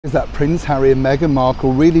Is that Prince Harry and Meghan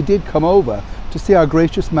Markle really did come over to see Our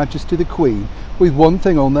Gracious Majesty the Queen with one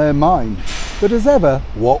thing on their mind. But as ever,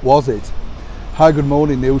 what was it? Hi, good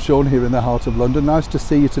morning, Neil Sean here in the heart of London. Nice to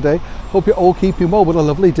see you today. Hope you're all keeping well. What a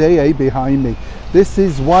lovely day, behind me. This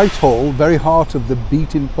is Whitehall, very heart of the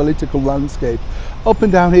beating political landscape. Up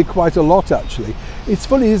and down here quite a lot, actually. It's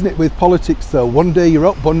funny, isn't it, with politics though? One day you're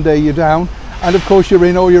up, one day you're down, and of course you're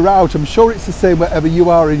in or you're out. I'm sure it's the same wherever you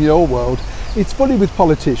are in your world. It's funny with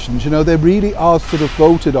politicians, you know, they really are sort of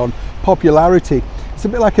voted on popularity. It's a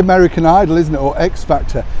bit like American Idol, isn't it, or X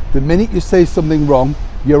Factor. The minute you say something wrong,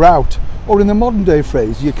 you're out. Or in the modern day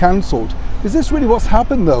phrase, you're cancelled. Is this really what's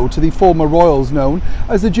happened though to the former royals known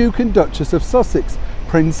as the Duke and Duchess of Sussex,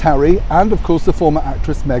 Prince Harry and of course the former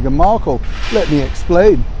actress Meghan Markle? Let me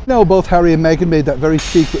explain. Now, both Harry and Meghan made that very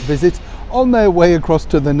secret visit on their way across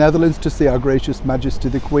to the Netherlands to see Our Gracious Majesty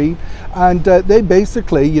the Queen, and they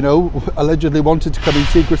basically, you know, allegedly wanted to come in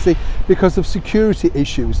secrecy because of security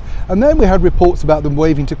issues. And then we had reports about them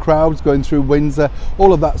waving to crowds going through Windsor,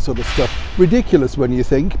 all of that sort of stuff. Ridiculous when you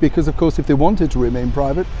think, because of course if they wanted to remain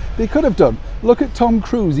private, they could have done. Look at Tom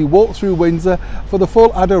Cruise, he walked through Windsor for the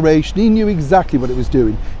full adoration. He knew exactly what he was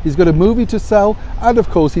doing. He's got a movie to sell, and of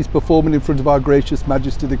course he's performing in front of Our Gracious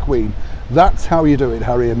Majesty the Queen. That's how you do it,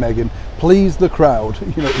 Harry and Meghan. Please the crowd,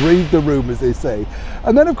 you know, read the room, as they say.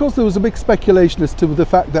 And then of course there was a big speculation as to the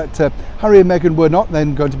fact that Harry and Meghan were not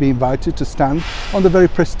then going to be invited to stand on the very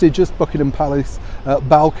prestigious Buckingham Palace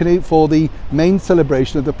balcony for the main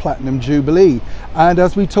celebration of the Platinum Jubilee. And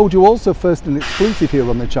as we told you also first and exclusive here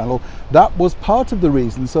on the channel, that was part of the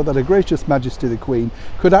reason so that Her Gracious Majesty the Queen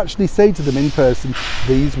could actually say to them in person,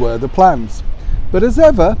 these were the plans. But as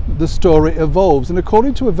ever, the story evolves, and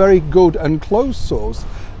according to a very good and close source,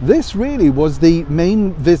 this really was the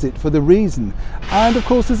main visit for the reason. And of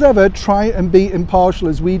course, as ever, try and be impartial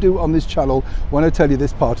as we do on this channel when I tell you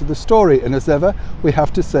this part of the story. And as ever, we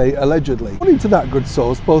have to say allegedly. According to that good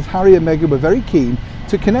source, both Harry and Meghan were very keen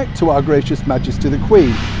to connect to Our Gracious Majesty the Queen.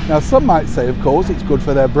 Now, some might say, of course, it's good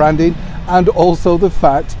for their branding and also the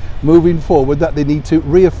fact moving forward that they need to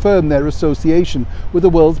reaffirm their association with the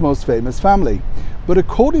world's most famous family. But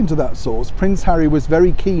according to that source, Prince Harry was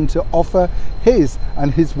very keen to offer his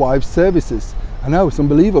and his wife's services. I know, it's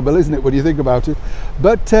unbelievable, isn't it, when you think about it?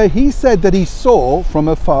 But he said that he saw from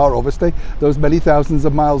afar, obviously, those many thousands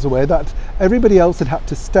of miles away, that everybody else had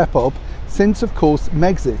to step up since, of course,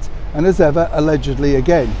 Megxit, and as ever, allegedly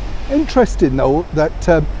again. Interesting, though,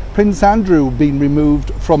 that Prince Andrew being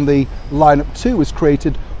removed from the lineup too has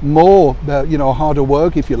created more, you know, harder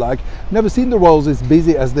work, if you like. Never seen the royals as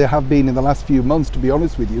busy as they have been in the last few months, to be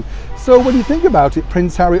honest with you. So when you think about it,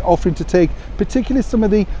 Prince Harry offering to take particularly some of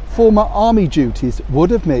the former army duties would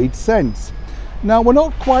have made sense. Now, we're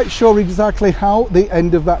not quite sure exactly how the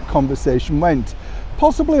end of that conversation went.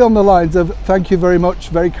 Possibly on the lines of, thank you very much,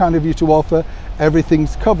 very kind of you to offer,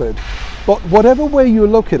 everything's covered. But whatever way you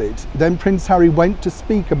look at it, then Prince Harry went to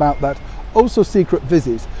speak about that also secret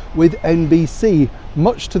visit with NBC,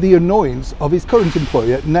 much to the annoyance of his current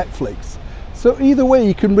employer, Netflix. So either way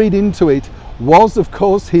you can read into it, was of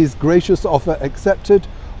course his gracious offer accepted,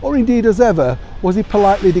 or indeed as ever, was he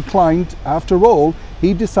politely declined? After all,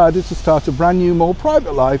 he decided to start a brand new, more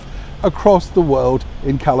private life across the world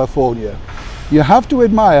in California. You have to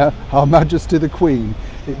admire Her Majesty the Queen.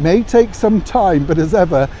 It may take some time, but as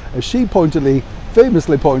ever, as she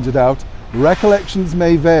famously pointed out, recollections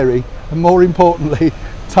may vary, and more importantly,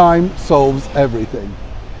 time solves everything.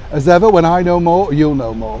 As ever, when I know more, you'll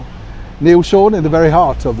know more. Neil Sean in the very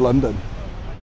heart of London.